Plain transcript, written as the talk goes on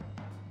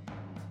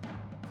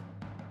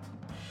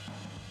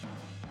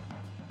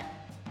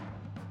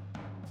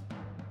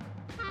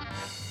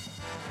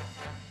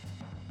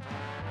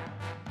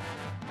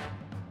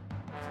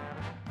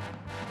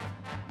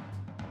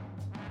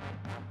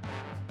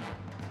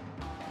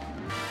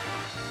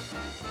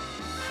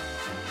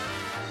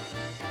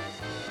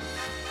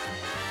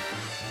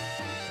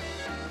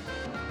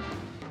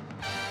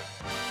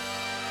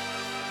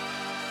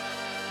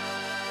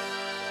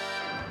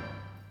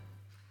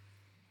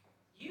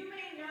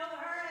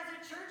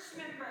church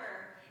member.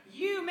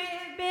 You may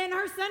have been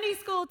her Sunday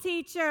school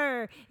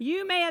teacher.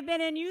 You may have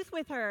been in youth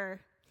with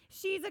her.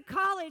 She's a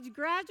college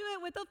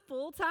graduate with a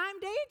full-time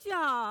day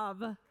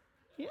job.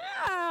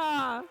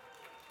 Yeah.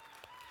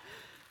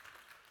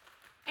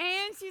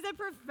 And she's a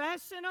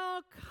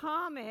professional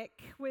comic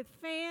with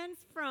fans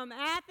from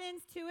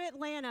Athens to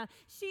Atlanta.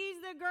 She's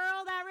the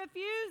girl that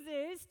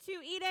refuses to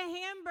eat a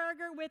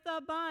hamburger with a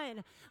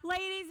bun.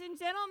 Ladies and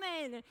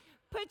gentlemen,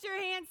 put your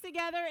hands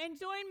together and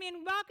join me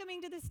in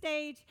welcoming to the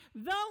stage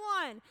the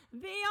one,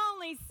 the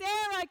only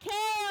Sarah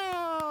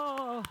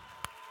Kale.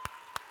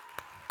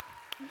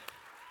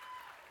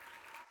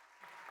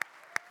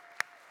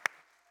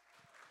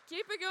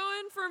 Keep it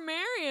going for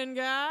Marion,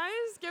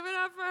 guys. Give it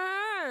up for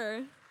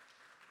her.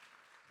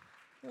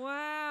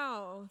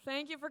 Wow.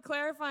 Thank you for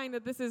clarifying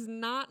that this is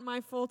not my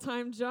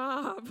full-time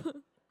job.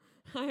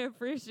 I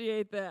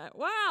appreciate that.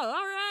 Wow.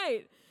 All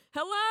right.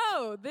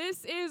 Hello.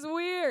 This is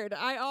weird.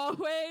 I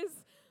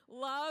always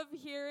love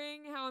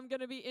hearing how I'm going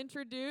to be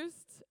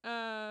introduced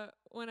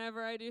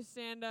whenever I do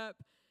stand-up.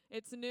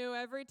 It's new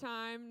every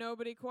time.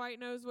 Nobody quite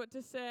knows what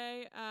to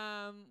say.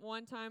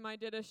 One time I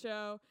did a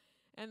show,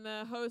 and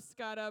the host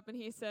got up and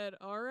he said,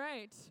 "All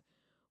right.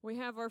 We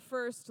have our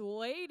first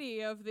lady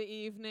of the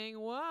evening.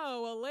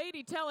 Whoa, a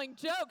lady telling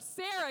jokes,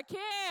 Sarah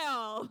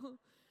Kale."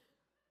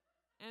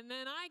 And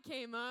then I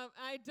came up.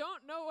 I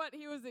don't know what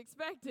he was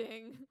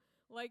expecting.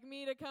 Like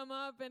me to come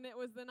up and it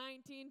was the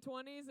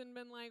 1920s and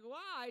been like,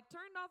 wow, I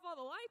turned off all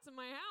the lights in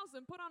my house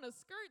and put on a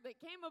skirt that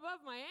came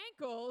above my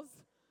ankles.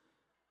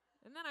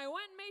 And then I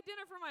went and made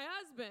dinner for my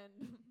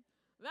husband.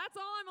 That's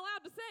all I'm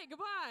allowed to say.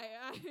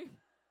 Goodbye.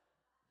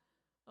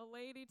 A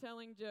lady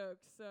telling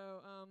jokes.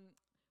 So,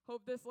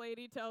 hope this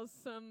lady tells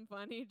some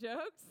funny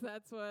jokes.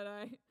 That's what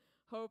I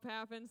hope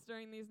happens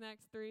during these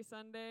next 3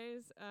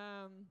 Sundays.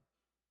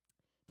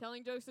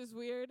 Telling jokes is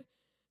weird.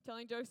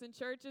 Telling jokes in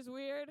church is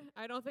weird.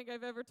 I don't think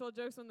I've ever told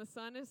jokes when the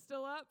sun is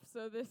still up.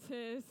 So this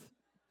is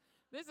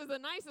the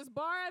nicest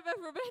bar I've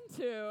ever been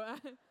to.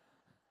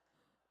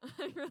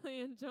 I'm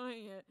really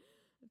enjoying it.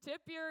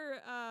 Tip your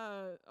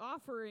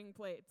offering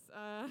plates.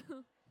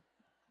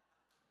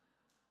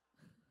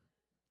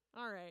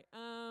 All right.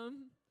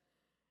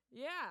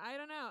 Yeah, I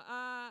don't know.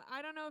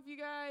 I don't know if you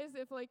guys,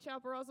 if like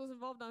Chapel Russell's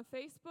involved on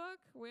Facebook.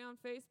 We on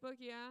Facebook,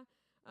 yeah.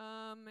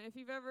 If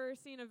you've ever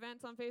seen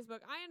events on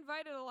Facebook, I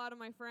invited a lot of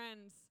my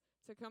friends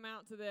to come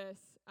out to this.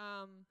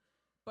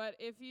 But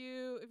if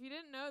you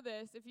didn't know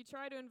this, if you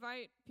try to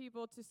invite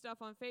people to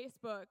stuff on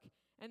Facebook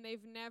and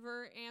they've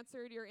never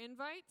answered your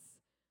invites,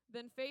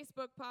 then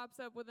Facebook pops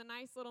up with a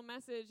nice little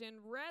message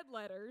in red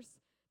letters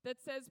that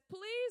says,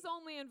 "Please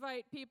only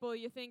invite people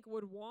you think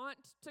would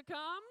want to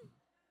come."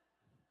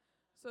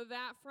 So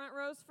that front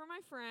row's for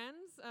my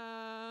friends.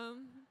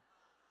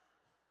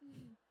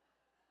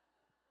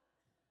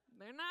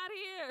 They're not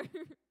here.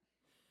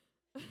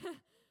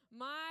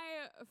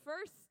 My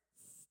first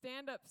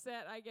stand-up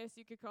set, I guess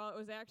you could call it,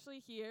 was actually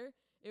here.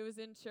 It was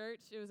in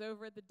church. It was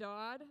over at the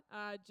Dodd.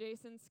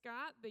 Jason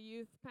Scott, the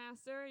youth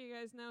pastor. You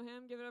guys know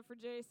him. Give it up for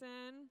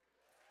Jason.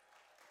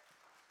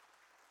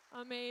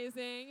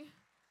 Amazing.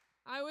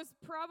 I was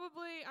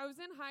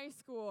in high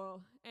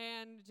school,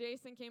 and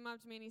Jason came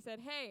up to me and he said,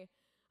 "Hey,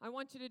 I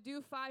want you to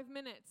do 5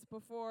 minutes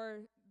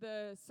before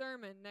the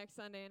sermon next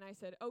Sunday." And I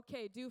said,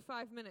 "Okay, do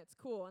 5 minutes,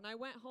 cool." And I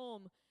went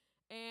home,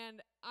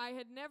 and I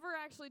had never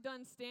actually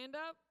done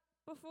stand-up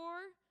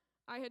before.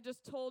 I had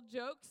just told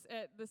jokes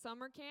at the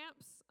summer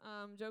camps,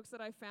 jokes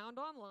that I found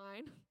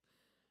online.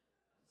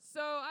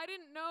 So I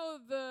didn't know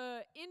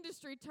the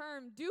industry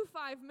term "do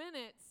 5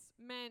 minutes"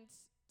 meant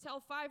tell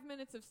 5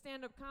 minutes of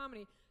stand-up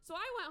comedy. So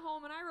I went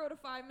home and I wrote a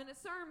 5-minute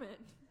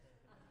sermon.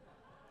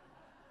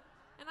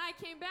 And I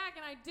came back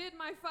and I did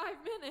my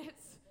 5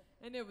 minutes,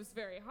 and it was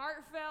very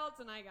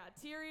heartfelt, and I got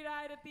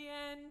teary-eyed at the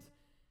end.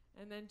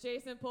 And then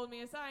Jason pulled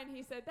me aside and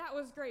he said, "That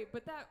was great,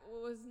 but that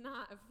was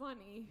not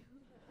funny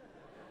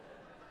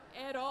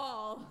at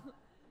all."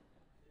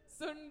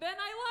 So then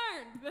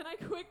I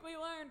quickly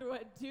learned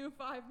what "do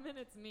 5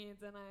 minutes"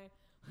 means, and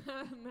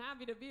I'm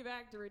happy to be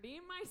back to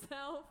redeem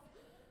myself,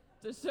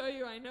 to show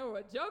you I know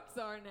what jokes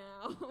are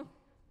now.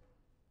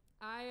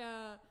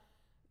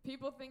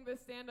 People think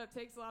this stand-up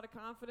takes a lot of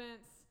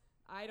confidence.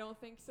 I don't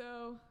think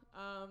so.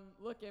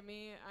 Look at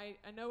me.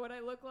 I know what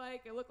I look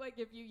like. I look like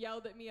if you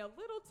yelled at me a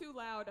little too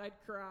loud, I'd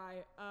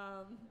cry.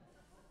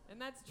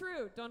 And that's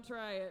true. Don't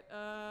try it.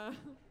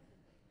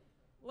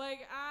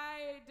 Like,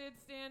 I did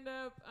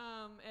stand-up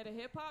at a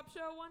hip-hop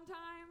show one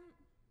time.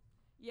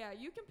 Yeah,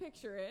 you can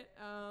picture it.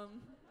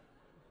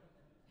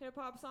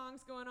 Hip-hop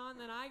songs going on,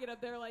 then I get up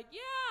there like,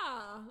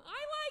 "Yeah,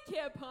 I like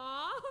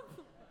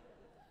hip-hop."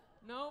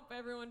 Nope,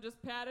 everyone just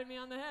patted me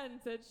on the head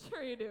and said,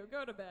 "Sure you do,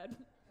 go to bed.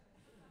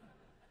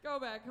 Go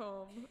back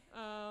home."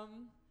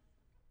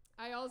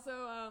 I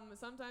also,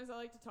 sometimes I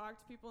like to talk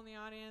to people in the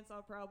audience.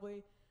 I'll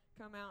probably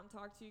come out and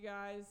talk to you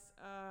guys.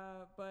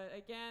 But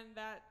again,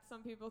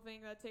 some people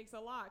think that takes a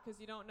lot because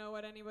you don't know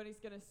what anybody's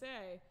going to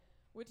say,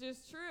 which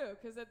is true,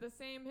 because at the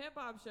same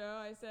hip-hop show,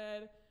 I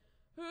said,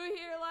 "Who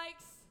here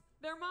likes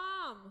their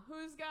mom.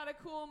 Who's got a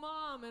cool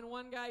mom? And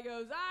one guy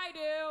goes, I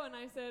do. And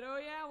I said, oh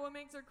yeah, what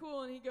makes her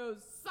cool? And he goes,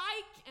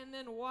 psych, and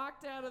then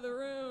walked out of the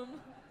room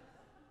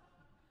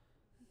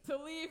to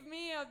leave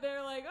me up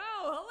there like,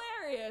 oh,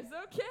 hilarious,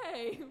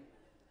 okay.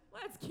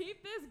 Let's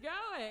keep this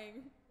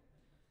going.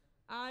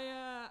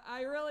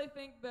 I really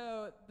think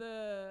though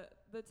the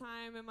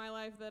time in my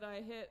life that I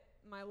hit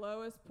my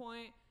lowest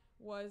point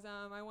was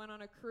I went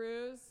on a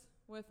cruise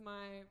with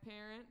my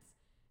parents,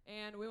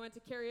 and we went to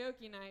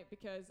karaoke night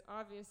because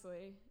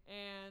obviously,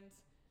 and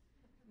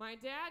my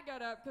dad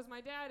got up because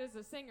my dad is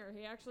a singer.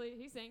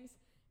 He sings,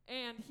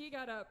 and he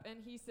got up and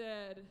he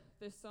said,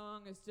 this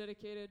song is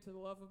dedicated to the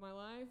love of my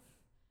life.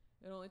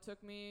 It only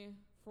took me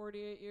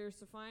 48 years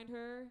to find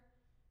her.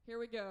 Here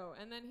we go.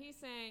 And then he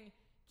sang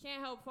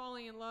Can't Help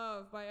Falling in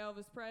Love by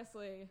Elvis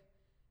Presley.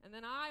 And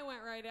then I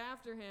went right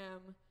after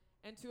him.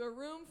 And to a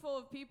room full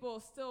of people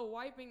still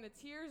wiping the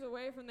tears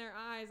away from their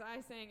eyes,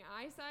 I sang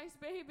Ice Ice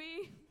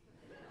Baby.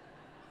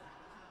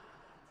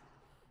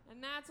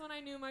 And that's when I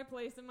knew my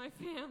place in my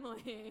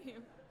family.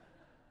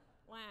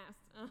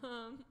 Last.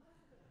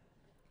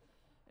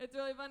 It's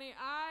really funny.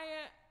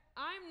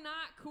 I'm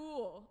not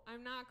cool.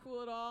 I'm not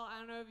cool at all. I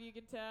don't know if you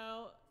could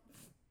tell.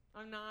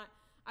 I'm not.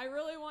 I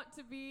really want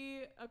to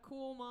be a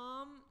cool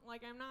mom.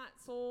 Like, I'm not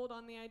sold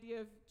on the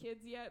idea of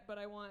kids yet, but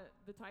I want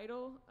the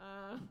title.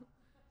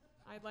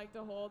 I'd like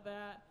to hold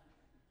that.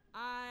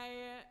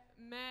 I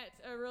met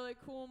a really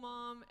cool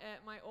mom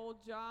at my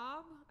old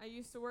job. I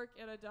used to work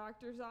at a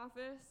doctor's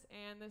office,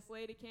 and this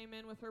lady came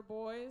in with her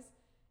boys,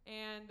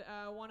 and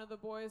one of the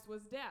boys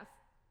was deaf.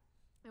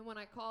 And when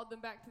I called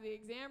them back to the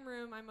exam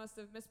room, I must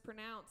have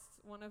mispronounced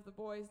one of the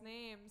boys'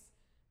 names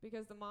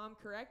because the mom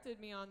corrected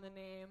me on the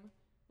name.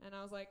 And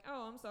I was like,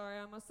 oh, I'm sorry,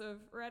 I must have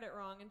read it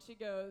wrong. And she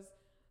goes,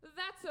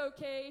 that's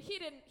okay, he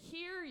didn't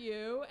hear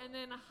you, and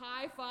then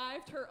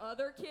high-fived her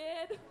other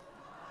kid.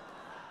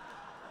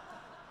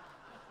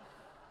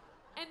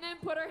 And then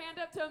put her hand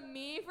up to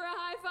me for a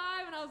high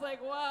five, and I was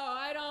like,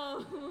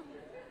 whoa,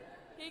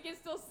 he can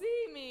still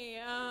see me.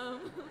 I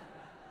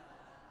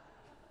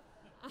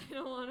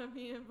don't want to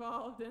be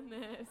involved in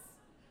this.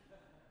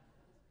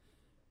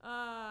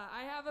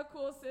 I have a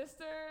cool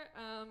sister.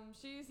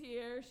 She's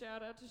here.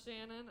 Shout out to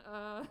Shannon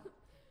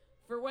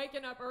for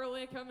waking up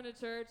early and coming to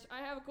church. I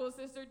have a cool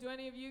sister. Do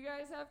any of you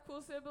guys have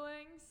cool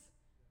siblings?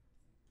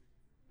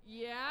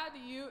 Yeah?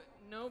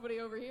 Nobody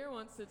over here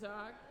wants to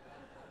talk.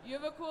 You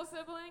have a cool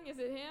sibling? Is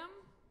it him?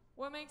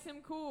 What makes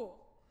him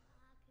cool?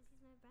 Because he's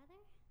my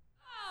brother.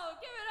 Oh,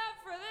 give it up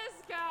for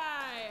this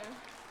guy.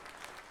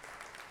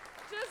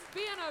 Just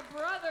being a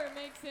brother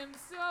makes him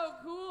so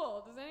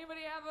cool. Does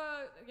anybody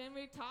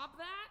top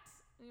that?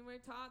 Anybody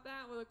top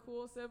that with a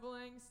cool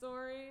sibling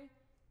story?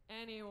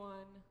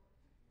 Anyone?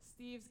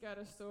 Steve's got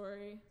a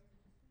story.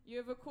 You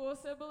have a cool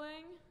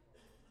sibling?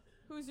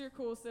 Who's your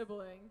cool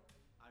sibling?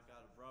 I've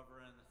got a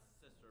brother and a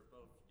sister,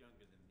 both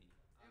younger than me.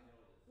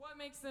 What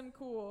makes them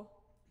cool?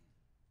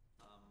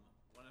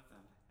 One of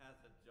them has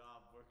a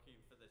job working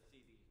for the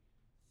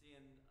CDC,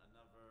 and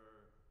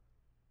another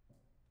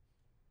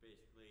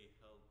basically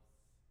helps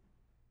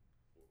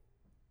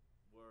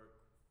work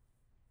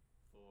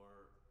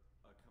for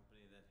a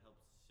company that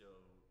helps show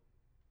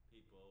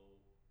people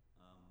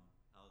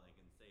how they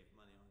can save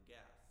money on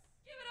gas.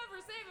 Give it up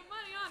for saving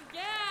money on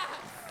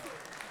gas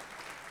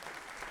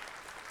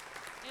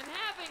and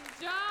having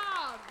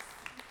jobs.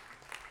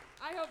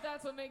 I hope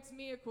that's what makes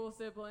me a cool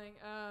sibling.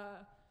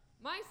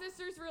 My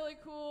sister's really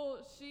cool.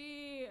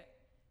 She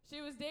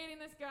was dating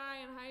this guy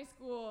in high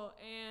school,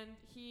 and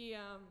she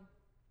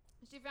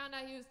found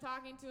out he was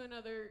talking to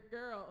another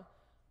girl.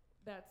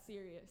 That's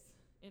serious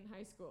in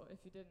high school, if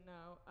you didn't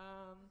know.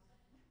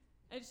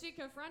 And she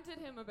confronted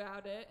him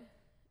about it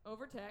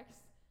over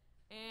text,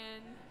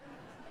 and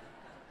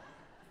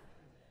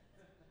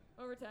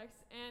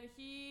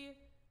he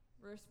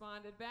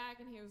responded back,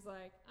 and he was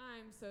like,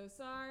 I'm so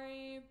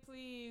sorry,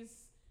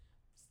 please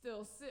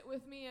still sit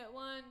with me at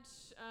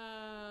lunch,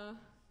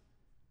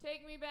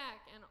 take me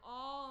back. And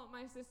all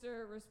my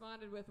sister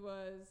responded with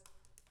was,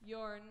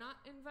 you're not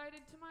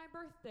invited to my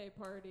birthday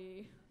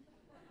party.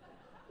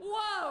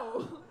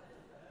 Whoa!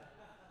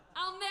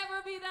 I'll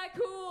never be that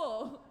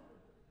cool.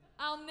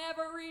 I'll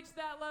never reach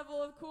that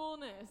level of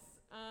coolness.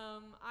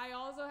 I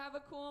also have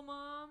a cool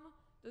mom.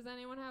 Does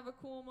anyone have a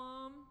cool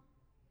mom?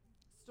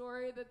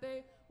 Story that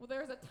well,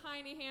 there's a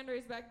tiny hand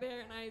raise back there,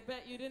 and I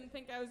bet you didn't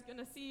think I was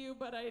gonna see you,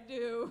 but I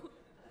do.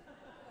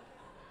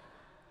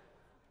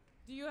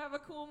 Do you have a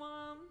cool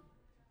mom?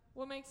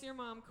 What makes your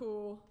mom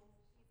cool?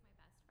 She's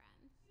my best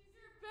friend. She's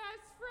your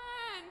best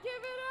friend.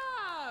 Give it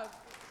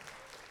up.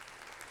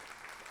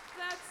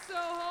 That's so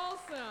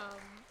wholesome.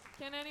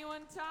 Can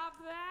anyone top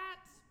that?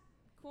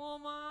 Cool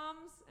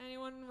moms?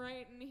 Anyone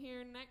right in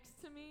here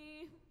next to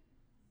me?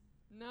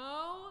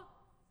 No?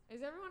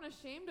 Is everyone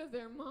ashamed of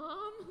their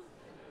mom?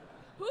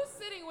 Who's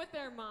sitting with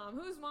their mom?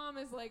 Whose mom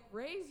is like,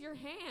 raise your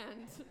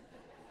hand?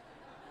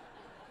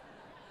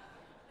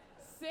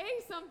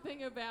 Say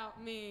something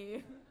about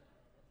me.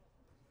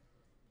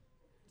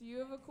 Do you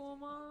have a cool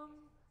mom?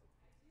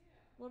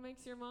 What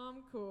makes your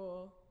mom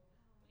cool?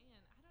 Oh man,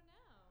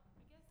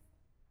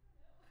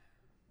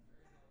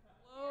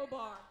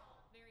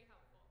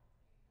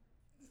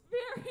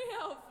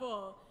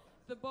 helpful.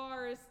 The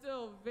bar is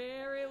still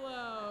very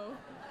low.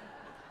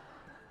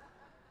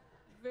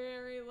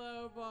 Very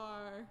low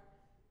bar.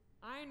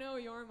 I know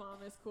your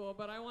mom is cool,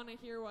 but I want to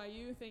hear why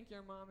you think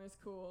your mom is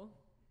cool.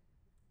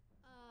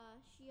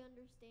 She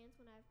understands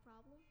when I have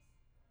problems.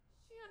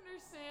 She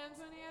understands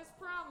when he has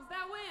problems.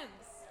 That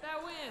wins. That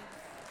wins.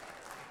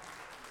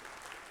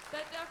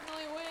 That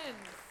definitely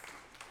wins.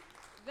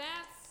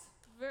 That's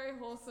very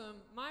wholesome.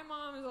 My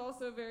mom is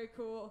also very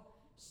cool.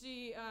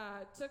 She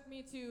took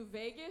me to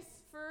Vegas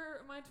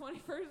for my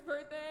 21st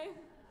birthday.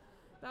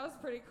 That was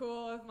pretty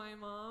cool of my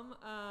mom.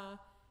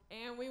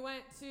 And we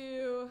went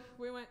to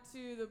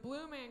the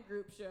Blue Man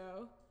Group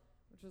show,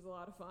 which was a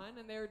lot of fun.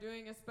 And they were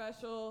doing a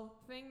special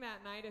thing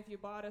that night. If you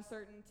bought a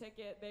certain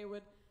ticket, they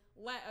would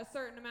let a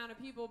certain amount of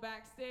people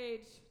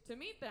backstage to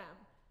meet them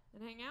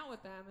and hang out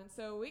with them. And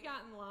so we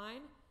got in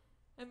line,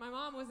 and my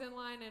mom was in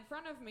line in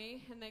front of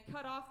me, and they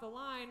cut off the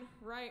line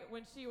right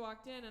when she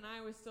walked in, and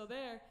I was still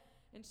there.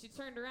 And she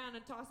turned around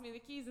and tossed me the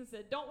keys and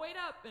said, "Don't wait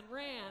up," and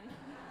ran.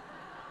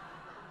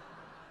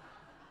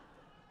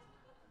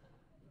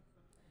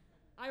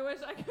 I wish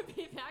I could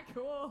be that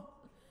cool.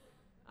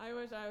 I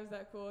wish I was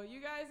that cool.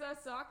 You guys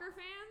soccer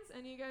fans?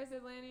 And you guys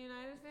Atlanta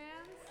United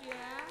fans?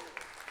 Yeah?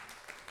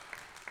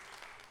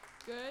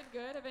 Good,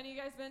 good. Have any of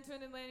you guys been to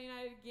an Atlanta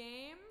United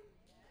game?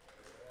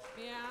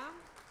 Yeah?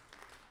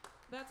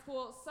 That's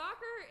cool.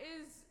 Soccer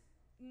is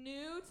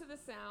new to the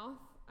South,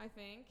 I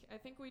think. I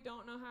think we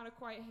don't know how to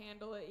quite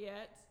handle it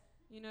yet.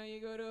 You know, you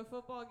go to a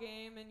football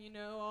game and you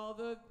know all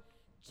the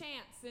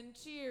chants and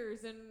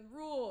cheers and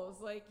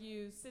rules, like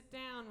you sit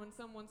down when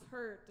someone's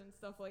hurt and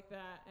stuff like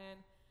that. And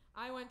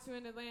I went to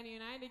an Atlanta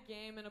United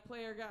game and a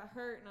player got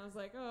hurt, and I was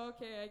like, oh,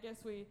 okay, I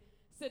guess we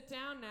sit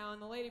down now.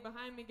 And the lady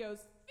behind me goes,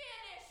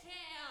 "Finish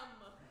him!"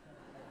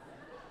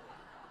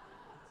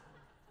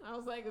 I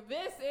was like,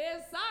 this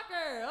is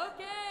soccer,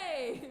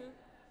 okay.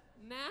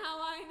 Now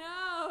I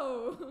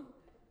know.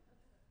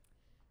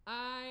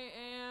 I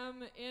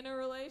am in a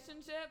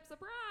relationship,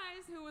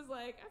 surprise, who was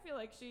like, I feel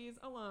like she's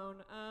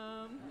alone.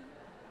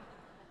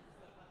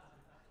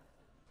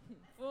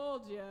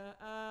 Fooled ya.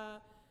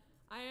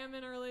 I am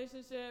in a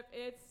relationship.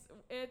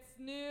 It's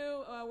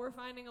new. We're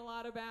finding a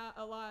lot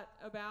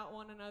about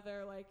one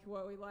another, like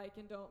what we like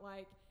and don't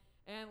like.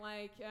 And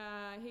like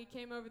he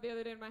came over the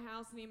other day to my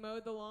house and he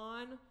mowed the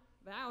lawn.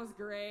 That was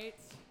great.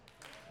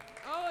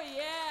 Oh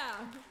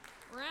yeah.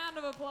 Round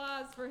of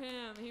applause for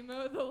him. He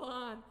mowed the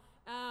lawn.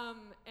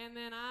 And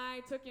then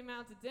I took him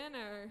out to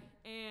dinner,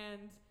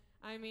 and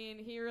I mean,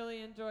 he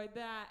really enjoyed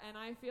that, and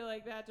I feel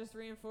like that just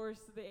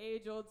reinforced the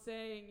age-old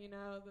saying, you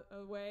know,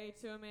 the way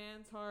to a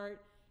man's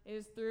heart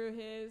is through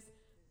his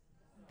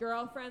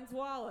girlfriend's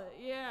wallet.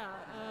 Yeah.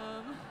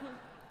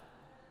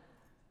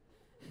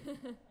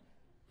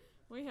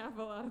 We have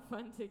a lot of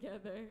fun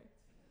together.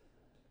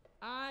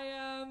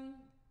 I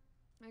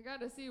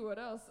got to see what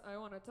else I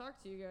want to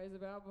talk to you guys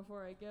about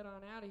before I get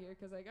on out of here,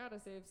 because I got to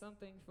save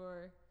something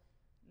for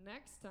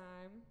next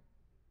time.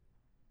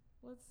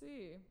 Let's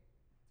see.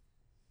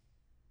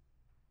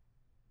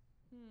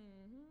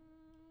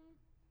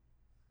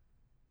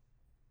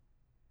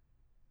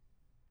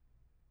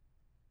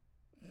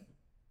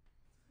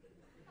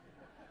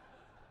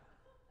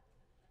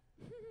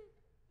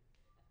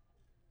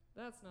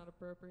 That's not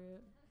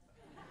appropriate.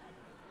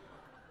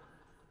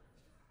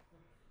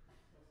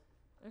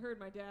 I heard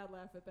my dad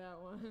laugh at that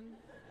one.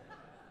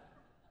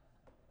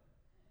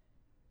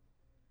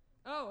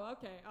 Oh,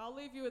 okay. I'll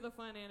leave you with a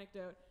fun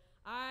anecdote.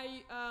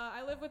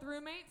 I live with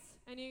roommates.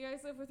 Any of you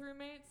guys live with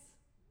roommates?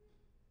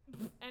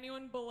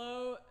 Anyone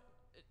below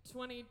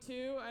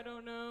 22? I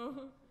don't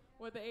know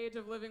what the age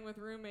of living with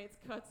roommates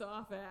cuts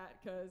off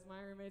at, because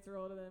my roommates are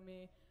older than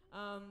me.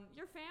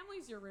 Your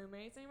family's your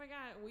roommates. Anybody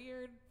got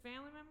weird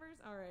family members?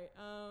 All right.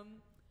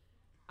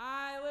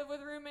 I live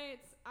with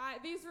roommates.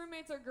 These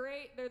roommates are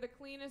great. They're the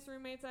cleanest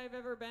roommates I've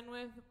ever been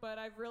with, but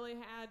I've really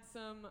had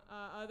some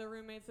other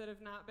roommates that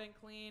have not been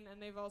clean,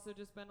 and they've also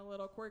just been a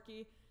little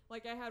quirky.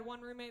 Like, I had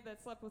one roommate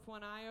that slept with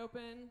one eye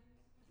open.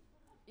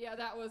 Yeah,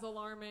 that was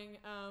alarming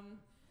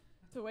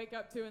to wake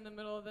up to in the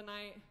middle of the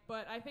night.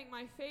 But I think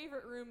my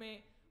favorite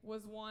roommate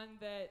was one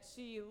that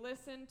she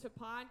listened to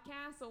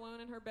podcasts alone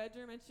in her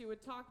bedroom, and she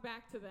would talk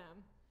back to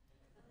them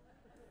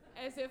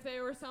as if they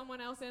were someone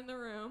else in the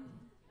room.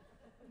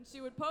 And she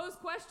would pose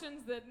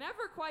questions that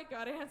never quite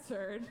got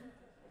answered.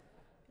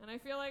 And I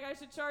feel like I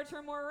should charge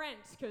her more rent,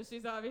 because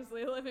she's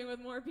obviously living with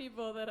more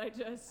people that I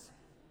just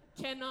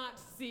cannot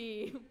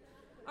see.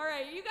 All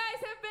right, you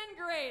guys have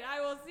been great.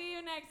 I will see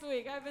you next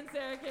week. I've been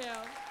Sarah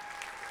Kale.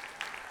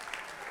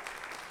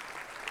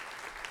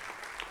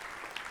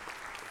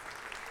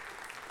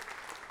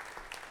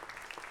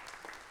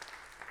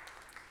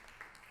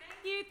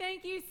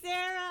 Thank you,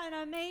 Sarah. An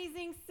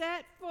amazing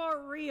set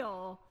for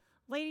real.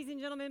 Ladies and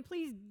gentlemen,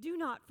 please do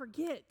not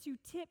forget to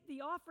tip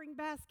the offering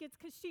baskets,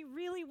 because she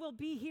really will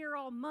be here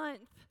all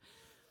month.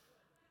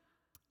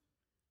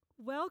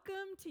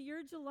 Welcome to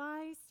your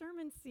July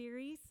sermon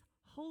series,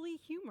 Holy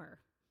Humor.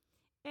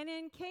 And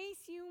in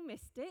case you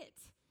missed it,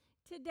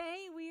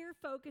 Today we are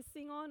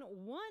focusing on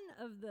one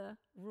of the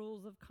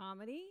rules of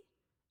comedy: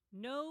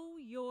 know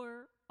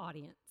your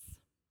audience.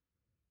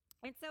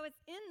 And so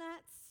it's in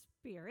that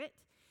spirit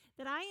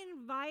that I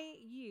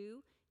invite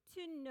you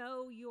to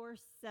know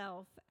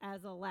yourself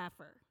as a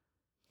laugher.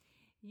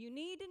 You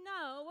need to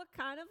know what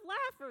kind of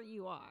laugher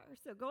you are.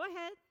 So go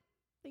ahead,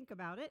 think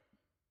about it,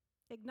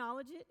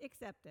 acknowledge it,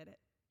 accept it.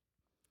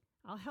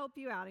 I'll help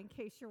you out in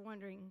case you're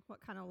wondering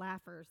what kind of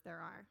laughers there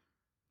are.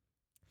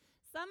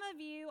 Some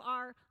of you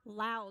are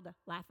loud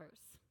laughers.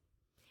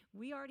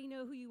 We already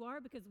know who you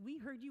are because we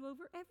heard you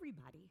over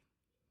everybody.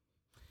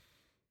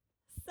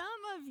 Some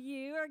of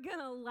you are going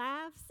to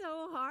laugh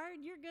so hard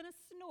you're going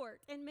to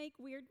snort and make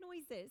weird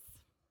noises.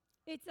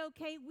 It's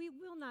okay, we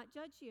will not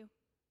judge you.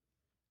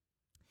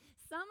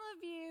 Some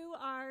of you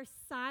are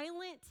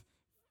silent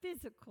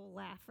physical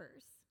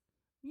laughers.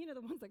 You know,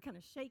 the ones that kind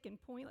of shake and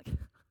point like,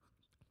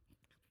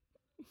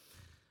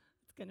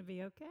 it's going to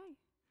be okay.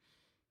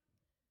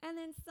 And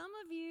then some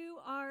of you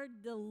are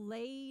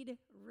delayed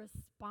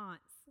response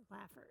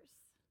laughers.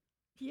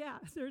 Yeah,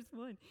 there's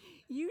one.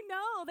 You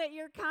know that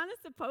you're kind of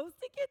supposed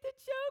to get the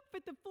joke,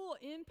 but the full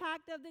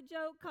impact of the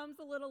joke comes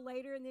a little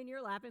later, and then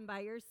you're laughing by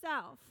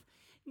yourself.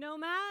 No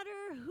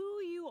matter who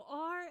you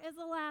are as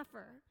a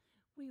laugher,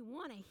 we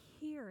want to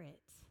hear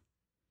it.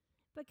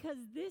 Because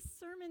this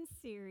sermon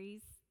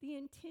series, the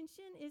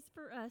intention is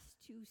for us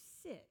to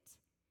sit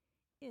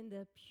in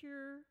the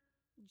pure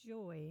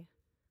joy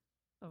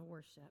of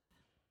worship.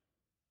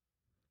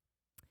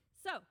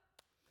 So,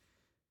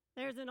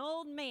 there's an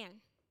old man.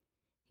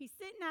 He's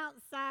sitting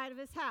outside of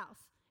his house.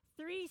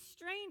 3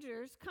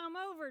 strangers come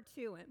over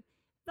to him.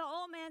 The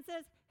old man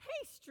says,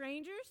 "Hey,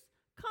 strangers,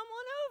 come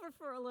on over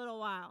for a little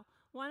while.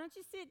 Why don't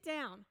you sit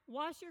down,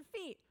 wash your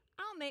feet?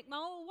 I'll make my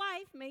old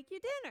wife make you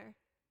dinner."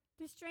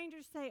 The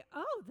strangers say,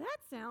 "Oh,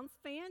 that sounds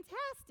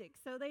fantastic."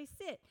 So they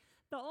sit.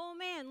 The old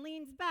man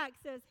leans back,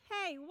 says,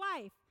 "Hey,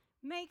 wife,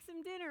 make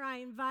some dinner. I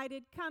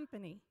invited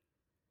company."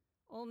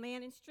 Old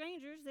man and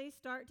strangers, they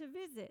start to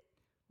visit.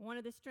 One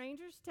of the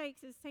strangers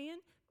takes his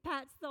hand,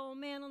 pats the old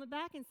man on the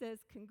back, and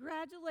says,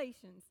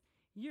 "Congratulations,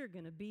 you're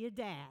going to be a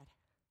dad."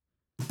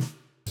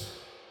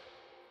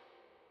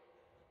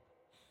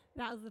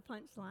 That was the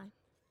punchline.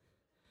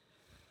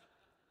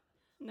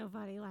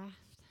 Nobody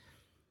laughed.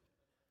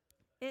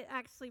 It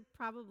actually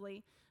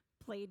probably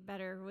played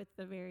better with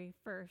the very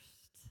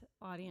first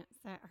audience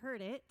that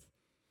heard it,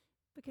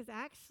 because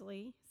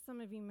actually, some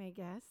of you may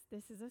guess,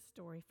 this is a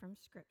story from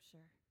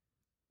Scripture.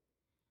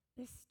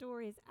 This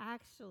story is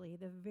actually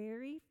the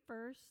very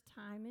first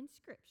time in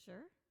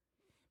Scripture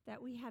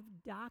that we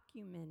have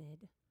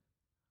documented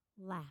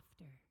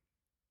laughter.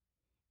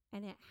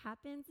 And it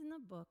happens in the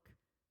book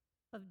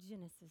of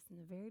Genesis in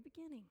the very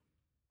beginning.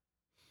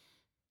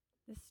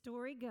 The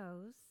story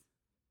goes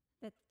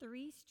that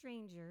 3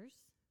 strangers,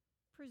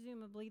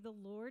 presumably the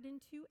Lord and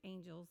 2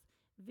 angels,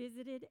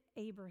 visited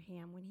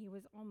Abraham when he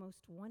was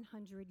almost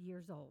 100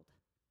 years old.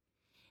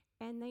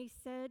 And they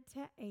said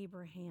to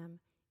Abraham,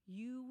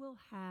 "You will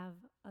have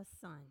a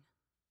son."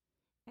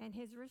 And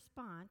his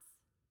response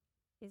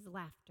is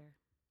laughter.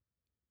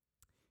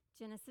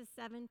 Genesis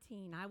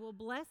 17, "I will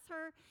bless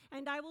her,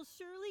 and I will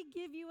surely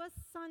give you a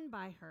son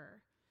by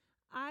her.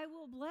 I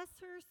will bless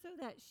her so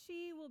that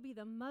she will be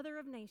the mother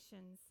of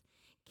nations.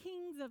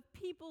 Kings of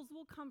peoples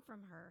will come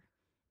from her."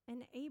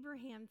 And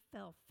Abraham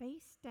fell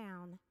face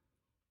down,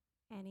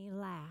 and he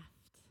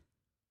laughed.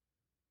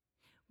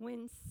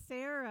 When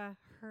Sarah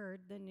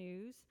heard the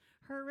news,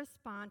 her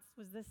response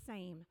was the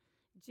same.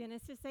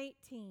 Genesis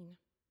 18,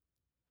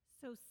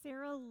 "So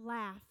Sarah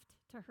laughed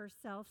to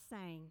herself,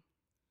 saying,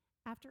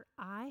 'After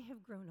I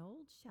have grown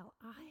old, shall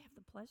I have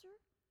the pleasure?'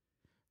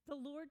 The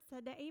Lord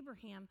said to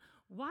Abraham,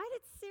 'Why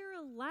did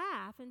Sarah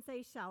laugh and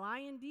say, shall I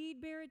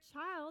indeed bear a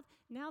child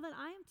now that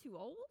I am too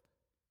old?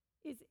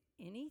 Is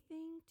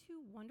anything too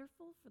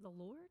wonderful for the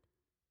Lord?'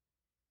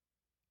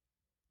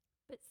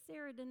 But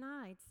Sarah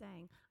denied,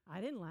 saying,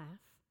 'I didn't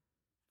laugh,'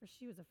 for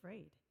she was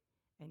afraid.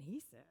 And he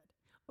said,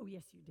 'Oh,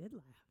 yes, you did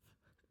laugh.'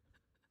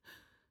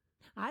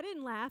 'I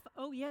didn't laugh.'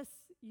 'Oh,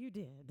 yes, you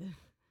did.'"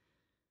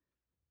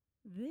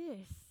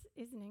 This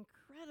is an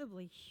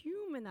incredibly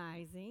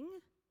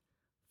humanizing,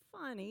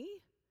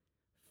 funny,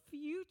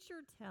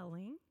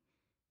 future-telling,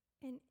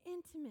 and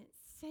intimate,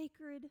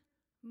 sacred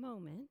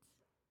moment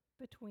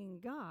between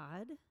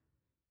God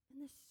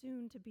and the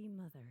soon-to-be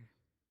mother.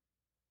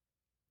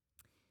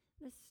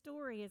 This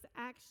story is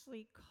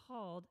actually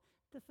called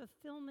the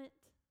fulfillment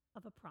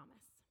of a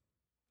promise.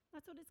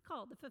 That's what it's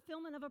called, the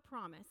fulfillment of a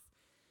promise.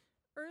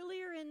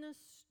 Earlier in the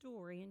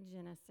story in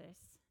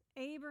Genesis,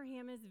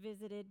 Abraham is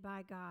visited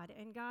by God,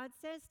 and God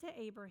says to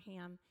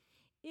Abraham,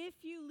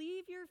 "If you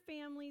leave your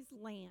family's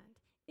land,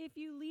 if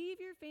you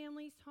leave your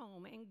family's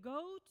home and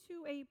go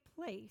to a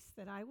place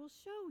that I will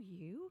show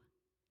you,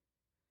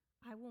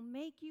 I will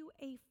make you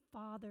a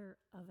father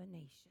of a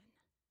nation."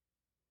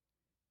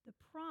 The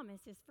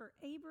promise is for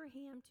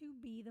Abraham to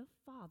be the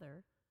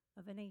father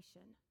of a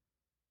nation.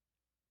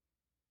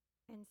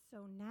 And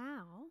so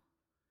now,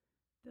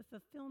 the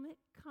fulfillment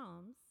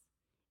comes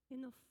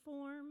in the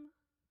form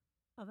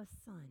of a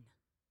son.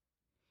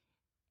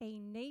 a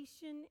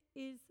nation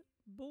is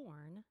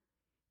born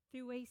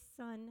through a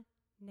son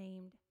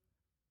named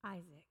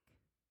Isaac.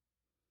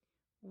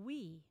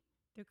 We,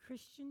 the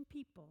Christian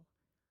people,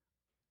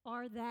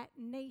 are that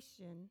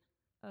nation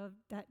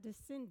that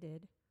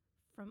descended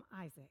from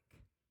Isaac.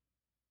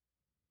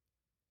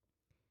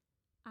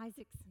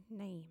 Isaac's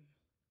name.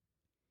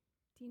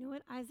 Do you know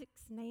what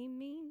Isaac's name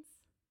means?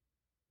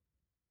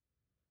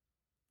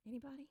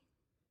 Anybody?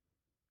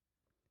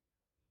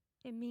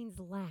 It means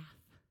laugh.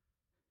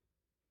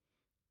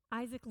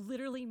 Isaac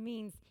literally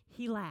means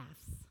he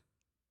laughs.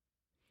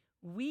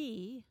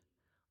 We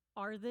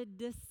are the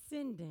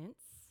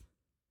descendants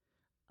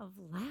of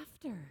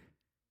laughter.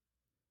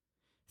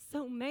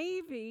 So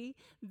maybe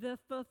the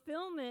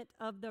fulfillment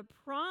of the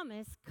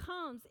promise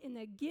comes in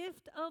the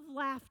gift of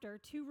laughter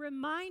to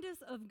remind us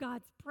of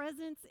God's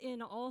presence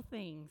in all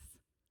things.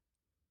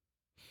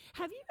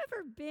 Have you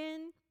ever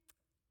been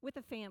with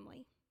a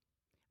family,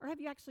 or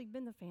have you actually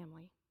been the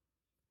family,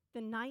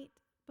 the night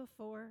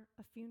before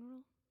a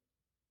funeral?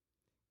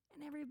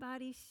 And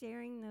everybody's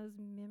sharing those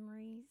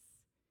memories,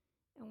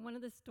 and one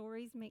of the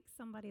stories makes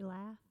somebody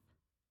laugh.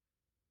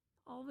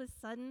 All of a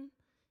sudden,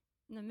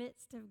 in the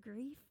midst of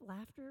grief,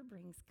 laughter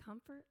brings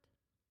comfort.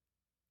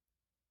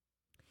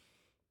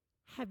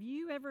 Have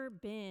you ever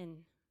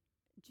been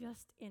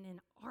just in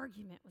an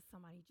argument with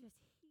somebody, just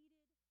heated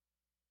argument?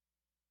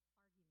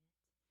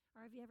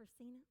 Or have you ever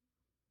seen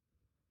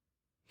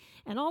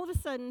it? And all of a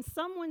sudden,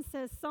 someone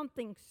says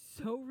something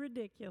so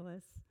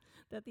ridiculous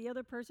that the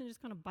other person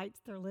just kind of bites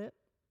their lip,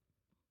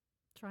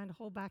 trying to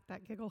hold back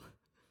that giggle.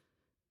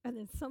 And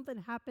then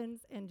something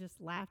happens and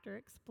just laughter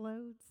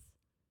explodes.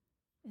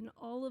 And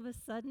all of a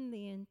sudden,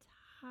 the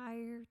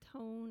entire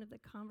tone of the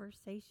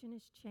conversation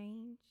is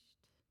changed.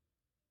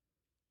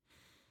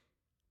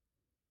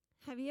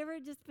 Have you ever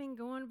just been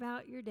going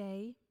about your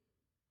day?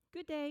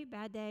 Good day,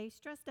 bad day,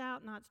 stressed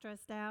out, not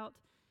stressed out.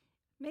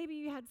 Maybe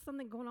you had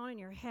something going on in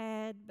your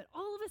head, but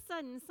all of a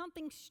sudden,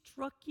 something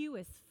struck you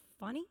as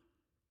funny,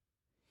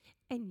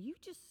 and you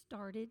just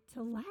started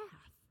to laugh.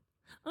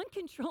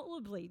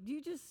 Uncontrollably,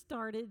 you just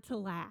started to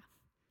laugh.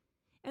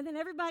 And then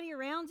everybody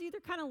around you, they're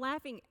kind of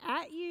laughing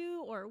at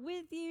you or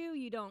with you.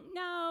 You don't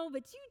know,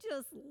 but you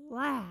just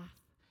laugh.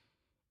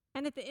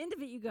 And at the end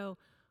of it, you go,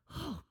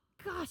 oh,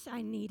 gosh,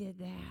 I needed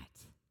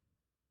that.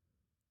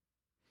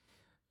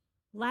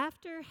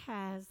 Laughter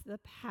has the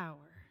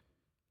power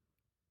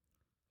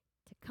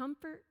to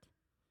comfort,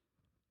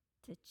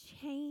 to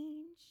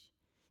change,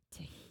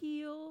 to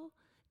heal,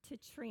 to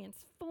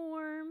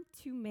transform,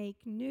 to make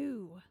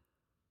new.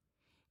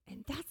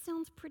 And that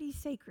sounds pretty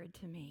sacred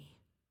to me.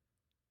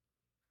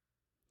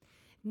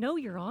 Know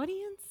your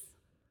audience?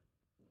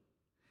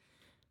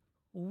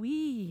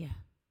 We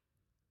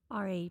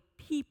are a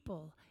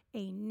people,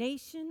 a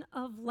nation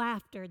of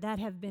laughter that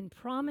have been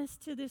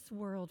promised to this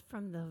world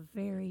from the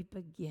very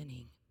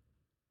beginning.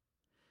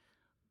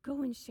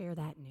 Go and share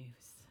that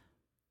news.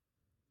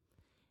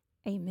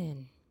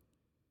 Amen.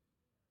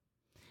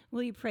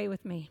 Will you pray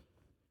with me?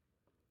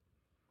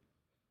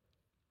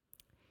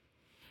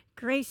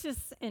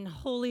 Gracious and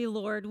holy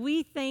Lord,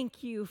 we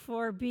thank you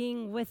for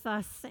being with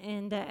us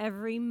in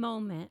every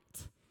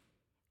moment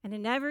and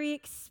in every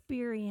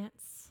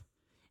experience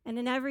and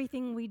in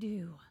everything we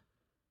do.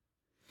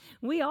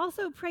 We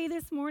also pray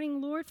this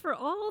morning, Lord, for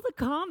all the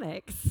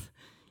comics.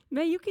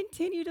 May you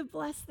continue to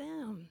bless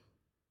them.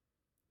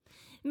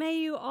 May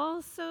you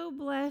also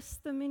bless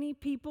the many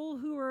people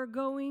who are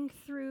going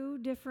through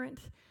different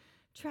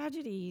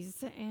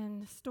tragedies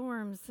and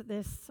storms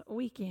this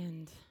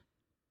weekend.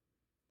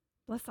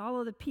 Bless all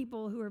of the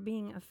people who are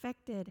being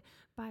affected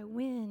by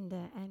wind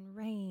and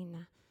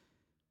rain.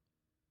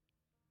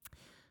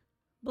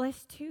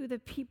 Bless, too, the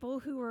people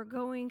who are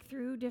going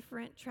through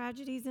different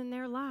tragedies in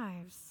their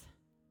lives,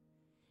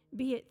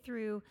 be it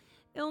through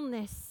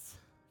illness,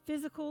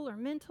 physical or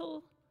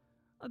mental,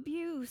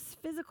 abuse,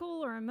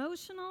 physical or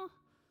emotional,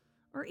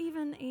 or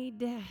even a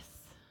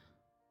death.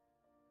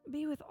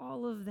 Be with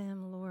all of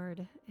them,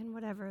 Lord, in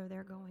whatever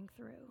they're going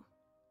through.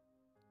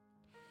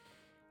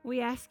 We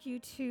ask you,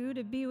 too,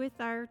 to be with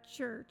our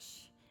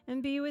church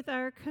and be with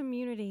our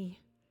community.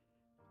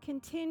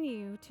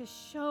 Continue to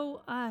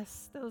show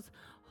us those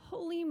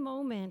holy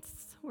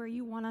moments where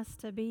you want us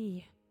to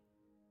be,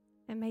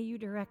 and may you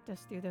direct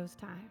us through those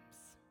times.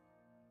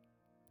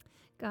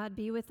 God,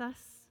 be with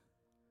us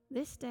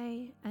this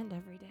day and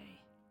every day.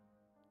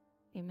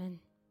 Amen.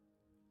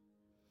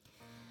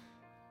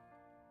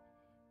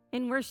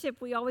 In worship,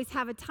 we always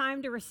have a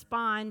time to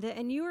respond,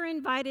 and you are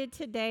invited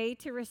today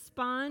to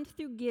respond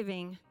through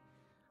giving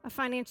a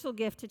financial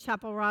gift to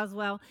Chapel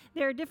Roswell.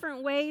 There are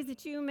different ways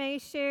that you may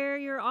share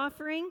your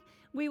offering.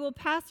 We will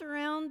pass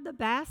around the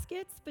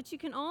baskets, but you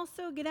can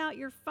also get out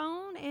your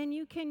phone and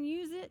you can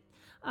use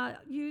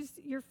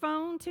your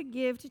phone to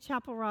give to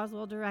Chapel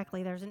Roswell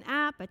directly. There's an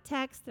app, a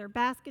text, there are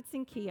baskets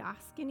and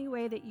kiosks, any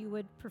way that you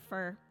would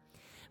prefer.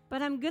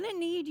 But I'm going to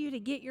need you to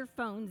get your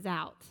phones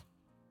out,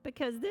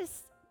 because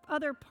this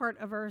other part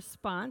of our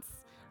response,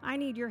 I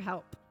need your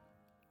help.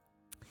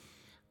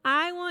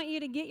 I want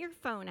you to get your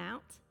phone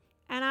out,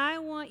 and I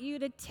want want you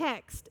to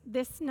text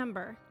this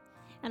number,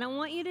 and I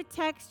want you to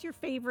text your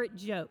favorite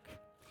joke.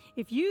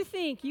 If you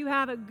think you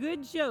have a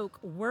good joke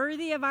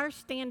worthy of our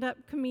stand-up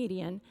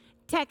comedian,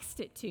 text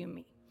it to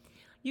me.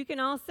 You can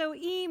also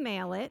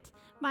email it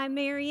by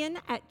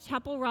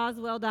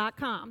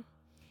marion@chapelroswell.com.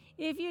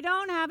 If you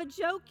don't have a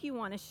joke you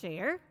want to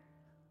share,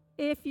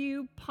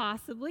 you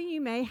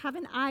may have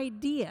an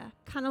idea,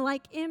 kind of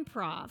like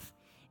improv.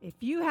 If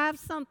you have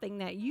something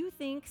that you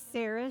think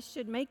Sarah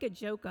should make a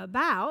joke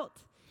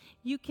about,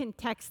 you can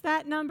text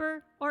that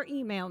number or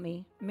email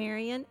me,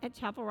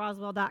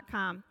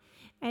 marion@chapelroswell.com.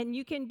 And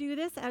you can do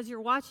this as you're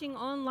watching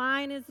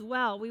online as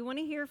well. We want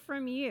to hear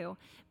from you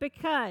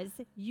because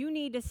you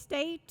need to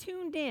stay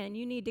tuned in.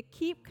 You need to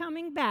keep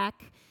coming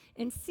back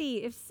and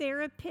see if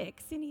Sarah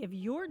picks any of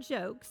your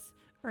jokes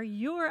or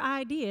your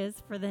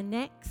ideas for the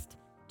next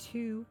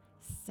 2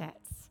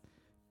 sets.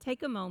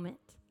 Take a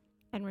moment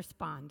and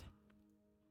respond.